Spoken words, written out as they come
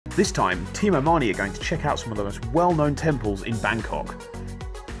This time, Team Omani are going to check out some of the most well-known temples in Bangkok.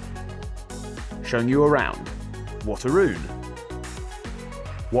 Showing you around Wat Arun,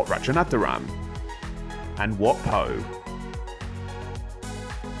 Wat Ratchanatdaram, and Wat Pho.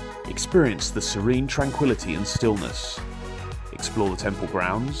 Experience the serene tranquility and stillness, explore the temple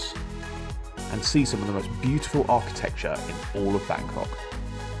grounds, and see some of the most beautiful architecture in all of Bangkok.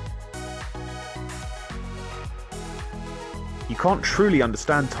 You can't truly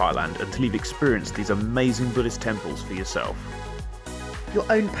understand Thailand until you've experienced these amazing Buddhist temples for yourself. Your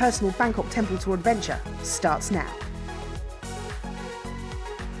own personal Bangkok temple tour adventure starts now.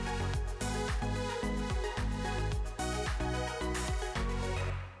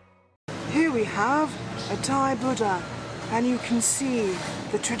 Here we have a Thai Buddha, and you can see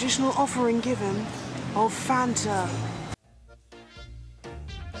the traditional offering given of Fanta.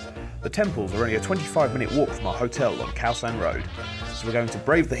 The temples are only a 25-minute walk from our hotel on Khao San Road, so we're going to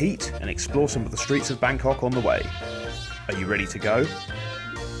brave the heat and explore some of the streets of Bangkok on the way. Are you ready to go?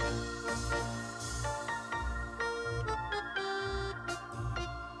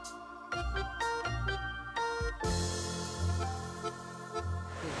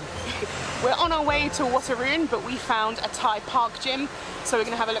 We're on our way to Wat Arun, but we found a Thai park gym, so we're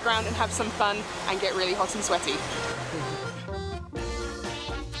going to have a look around and have some fun and get really hot and sweaty.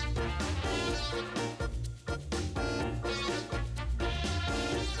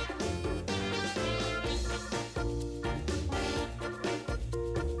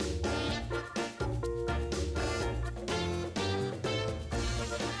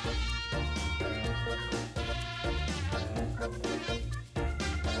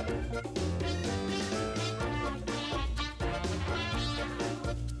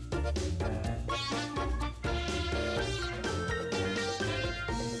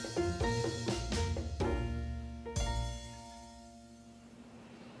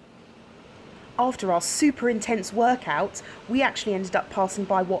 After our super intense workout, we actually ended up passing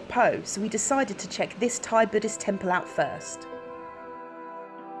by Wat Pho, so we decided to check this Thai Buddhist temple out first.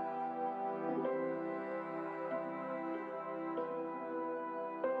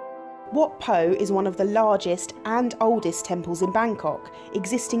 Wat Pho is one of the largest and oldest temples in Bangkok,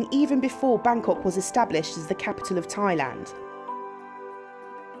 existing even before Bangkok was established as the capital of Thailand.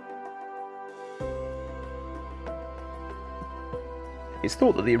 It's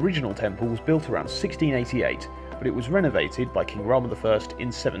thought that the original temple was built around 1688, but it was renovated by King Rama I in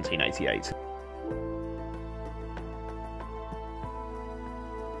 1788.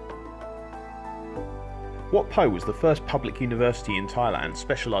 Wat Pho was the first public university in Thailand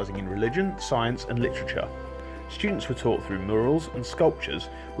specialising in religion, science and literature. Students were taught through murals and sculptures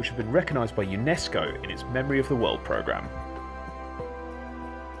which have been recognised by UNESCO in its Memory of the World programme.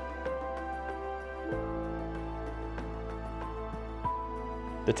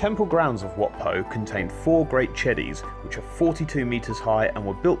 The temple grounds of Wat Pho contain 4 great chedis which are 42 metres high and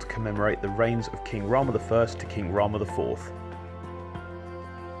were built to commemorate the reigns of King Rama I to King Rama IV.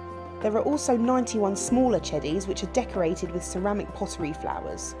 There are also 91 smaller chedis which are decorated with ceramic pottery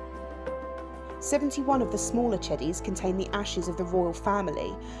flowers. 71 of the smaller chedis contain the ashes of the royal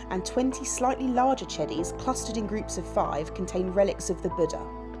family, and 20 slightly larger chedis, clustered in groups of 5, contain relics of the Buddha.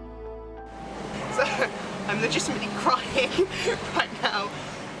 So, I'm legitimately crying right now.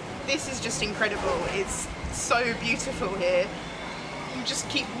 This is just incredible. It's so beautiful here. You just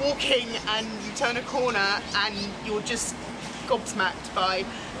keep walking and you turn a corner and you're just gobsmacked by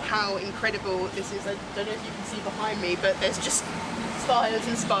how incredible this is. I don't know if you can see behind me, but there's just spires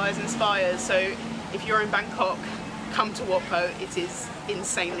and spires and spires. So if you're in Bangkok, come to Wat Pho. It is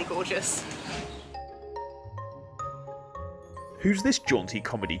insanely gorgeous. Who's this jaunty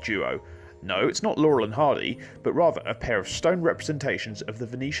comedy duo? No, it's not Laurel and Hardy, but rather a pair of stone representations of the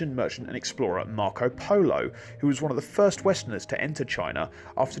Venetian merchant and explorer Marco Polo, who was one of the first Westerners to enter China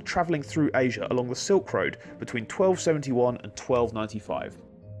after travelling through Asia along the Silk Road between 1271 and 1295.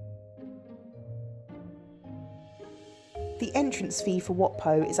 The entrance fee for Wat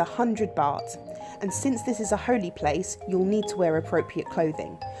Pho is 100 baht, and since this is a holy place, you'll need to wear appropriate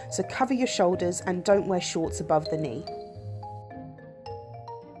clothing, so cover your shoulders and don't wear shorts above the knee.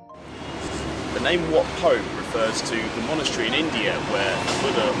 The name Wat Pho refers to the monastery in India where the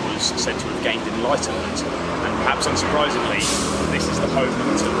Buddha was said to have gained enlightenment, and perhaps unsurprisingly, this is the home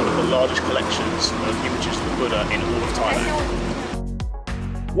to one of the largest collections of images of the Buddha in all of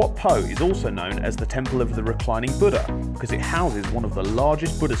Thailand. Wat Pho is also known as the Temple of the Reclining Buddha because it houses one of the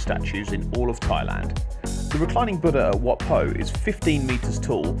largest Buddha statues in all of Thailand. The reclining Buddha at Wat Pho is 15 metres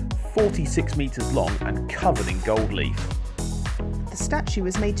tall, 46 metres long and covered in gold leaf. The statue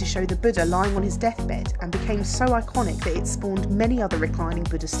was made to show the Buddha lying on his deathbed and became so iconic that it spawned many other reclining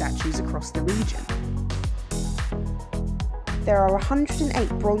Buddha statues across the region. There are 108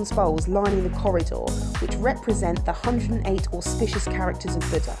 bronze bowls lining the corridor, which represent the 108 auspicious characters of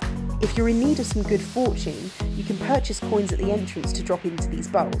Buddha. If you're in need of some good fortune, you can purchase coins at the entrance to drop into these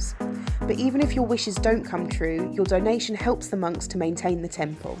bowls. But even if your wishes don't come true, your donation helps the monks to maintain the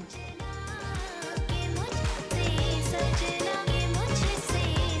temple.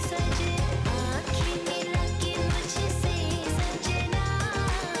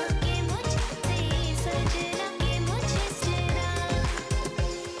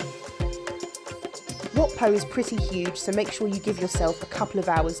 Wat Pho is pretty huge, so make sure you give yourself a couple of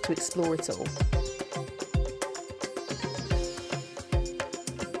hours to explore it all.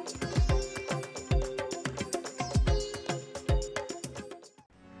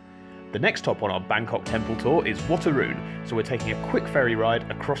 The next stop on our Bangkok temple tour is Wat Arun, so we're taking a quick ferry ride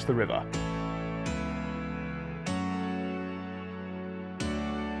across the river.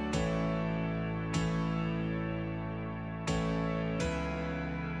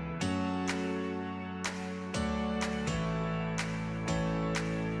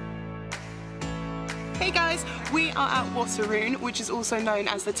 Hey guys, we are at Wat Arun, which is also known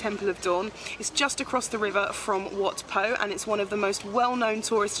as the Temple of Dawn. It's just across the river from Wat Pho, and it's one of the most well-known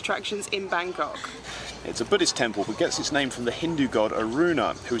tourist attractions in Bangkok. It's a Buddhist temple that gets its name from the Hindu god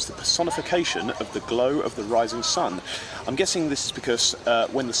Aruna, who is the personification of the glow of the rising sun. I'm guessing this is because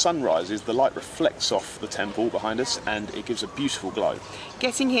when the sun rises, the light reflects off the temple behind us and it gives a beautiful glow.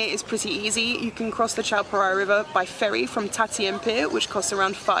 Getting here is pretty easy. You can cross the Chao Phraya River by ferry from Ta Tien Pier, which costs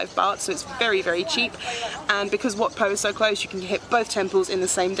around 5 baht, so it's very, very cheap. And because Wat Pho is so close, you can hit both temples in the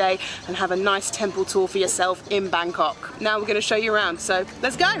same day and have a nice temple tour for yourself in Bangkok. Now we're going to show you around, so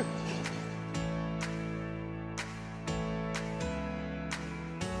let's go!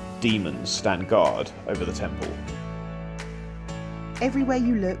 Demons stand guard over the temple. Everywhere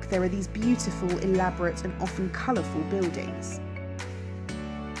you look, there are these beautiful, elaborate and often colourful buildings.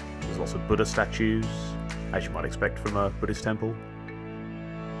 There's lots of Buddha statues, as you might expect from a Buddhist temple.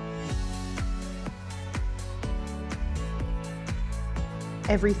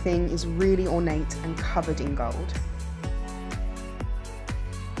 Everything is really ornate and covered in gold.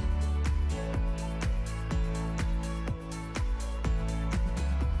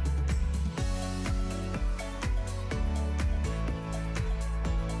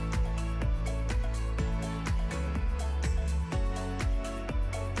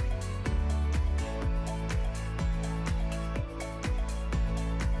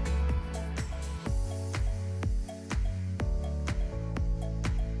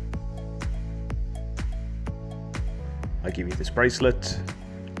 I give you this bracelet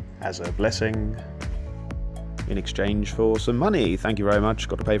as a blessing in exchange for some money. Thank you very much.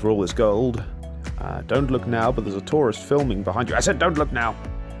 Got to pay for all this gold. Don't look now, but there's a tourist filming behind you. I said don't look now.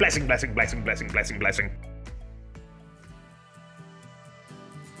 Blessing, blessing, blessing, blessing, blessing, blessing.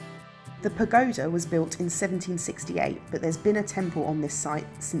 The pagoda was built in 1768, but there's been a temple on this site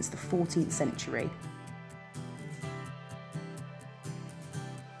since the 14th century.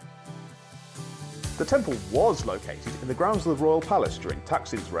 The temple was located in the grounds of the royal palace during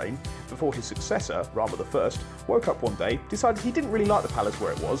Thaksin's reign, before his successor, Rama I, woke up one day, decided he didn't really like the palace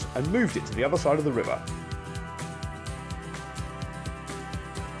where it was, and moved it to the other side of the river.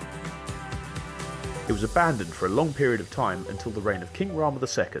 It was abandoned for a long period of time until the reign of King Rama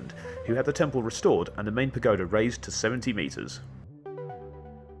II, who had the temple restored and the main pagoda raised to 70 metres.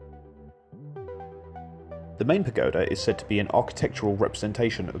 The main pagoda is said to be an architectural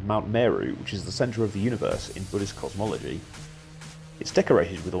representation of Mount Meru, which is the centre of the universe in Buddhist cosmology. It's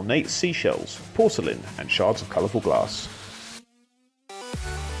decorated with ornate seashells, porcelain and shards of colourful glass.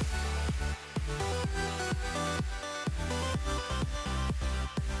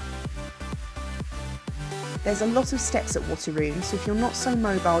 There's a lot of steps at Wat Arun, so if you're not so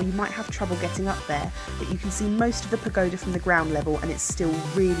mobile you might have trouble getting up there, but you can see most of the pagoda from the ground level and it's still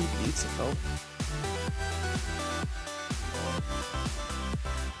really beautiful.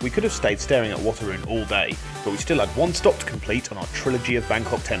 We could have stayed staring at Wat Arun all day, but we still had one stop to complete on our trilogy of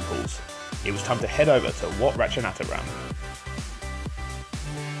Bangkok temples. It was time to head over to Wat Ratchanatdaram.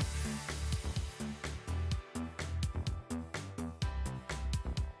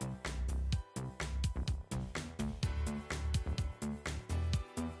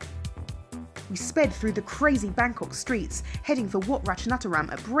 We sped through the crazy Bangkok streets, heading for Wat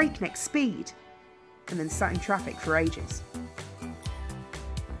Ratchanatdaram at breakneck speed, and then sat in traffic for ages.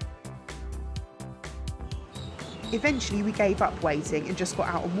 Eventually we gave up waiting and just got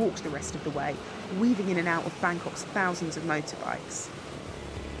out and walked the rest of the way, weaving in and out of Bangkok's thousands of motorbikes.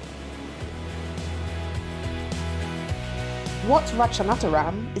 Wat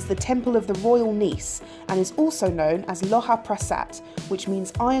Ratchanatdaram is the temple of the royal niece and is also known as Loha Prasat, which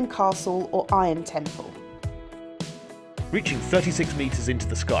means Iron Castle or Iron Temple. Reaching 36 metres into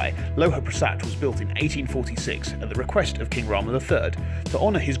the sky, Loha Prasat was built in 1846 at the request of King Rama III to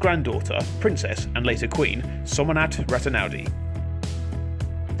honour his granddaughter, Princess and later Queen, Somanat Rattanawdi.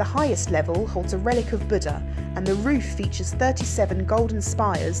 The highest level holds a relic of Buddha, and the roof features 37 golden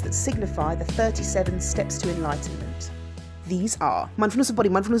spires that signify the 37 steps to enlightenment. These are mindfulness of body,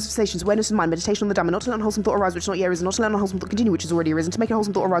 mindfulness of sensations, awareness of mind, meditation on the Dhamma, not to let unwholesome thought arise which not yet arisen, not to let unwholesome thought continue which has already arisen, to make a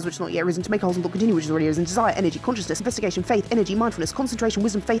wholesome thought arise which not yet arisen, to make a wholesome thought continue which has already arisen, desire, energy, consciousness, investigation, faith, energy, mindfulness, concentration,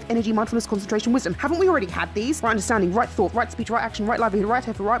 wisdom, faith, energy, mindfulness, concentration, wisdom. Haven't we already had these? Right understanding, right thought, right speech, right action, right livelihood, right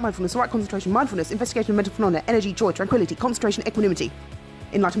effort, right mindfulness, right concentration, mindfulness, investigation of mental phenomena, energy, joy, tranquility, concentration, equanimity.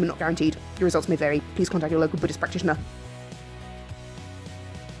 Enlightenment not guaranteed. Your results may vary. Please contact your local Buddhist practitioner.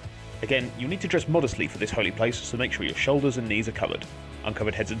 Again, you'll need to dress modestly for this holy place, so make sure your shoulders and knees are covered.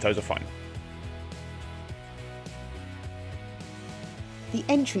 Uncovered heads and toes are fine. The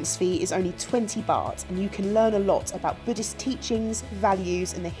entrance fee is only 20 baht, and you can learn a lot about Buddhist teachings,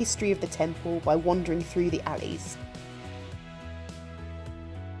 values and the history of the temple by wandering through the alleys.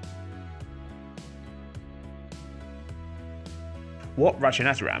 Wat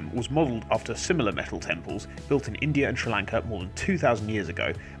Ratchanatdaram was modelled after similar metal temples built in India and Sri Lanka more than 2,000 years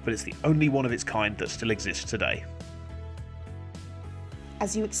ago, but it's the only one of its kind that still exists today.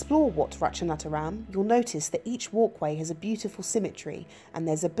 As you explore Wat Ratchanatdaram, you'll notice that each walkway has a beautiful symmetry, and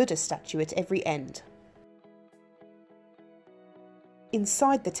there's a Buddha statue at every end.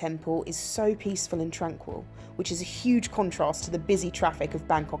 Inside the temple is so peaceful and tranquil, which is a huge contrast to the busy traffic of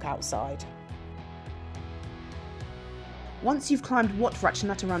Bangkok outside. Once you've climbed Wat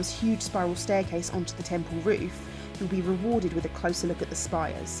Ratchanatdaram's huge spiral staircase onto the temple roof, you'll be rewarded with a closer look at the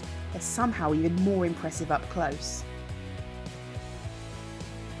spires. They're somehow even more impressive up close.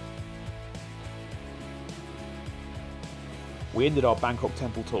 We ended our Bangkok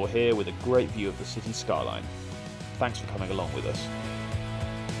temple tour here with a great view of the city skyline. Thanks for coming along with us.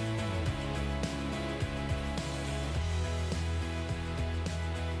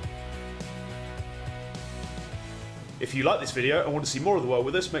 If you like this video and want to see more of the world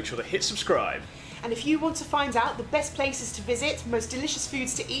with us, make sure to hit subscribe. And if you want to find out the best places to visit, most delicious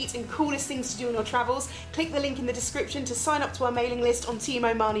foods to eat and coolest things to do on your travels, click the link in the description to sign up to our mailing list on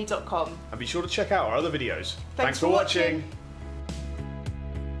teamomani.com. And be sure to check out our other videos. Thanks for watching.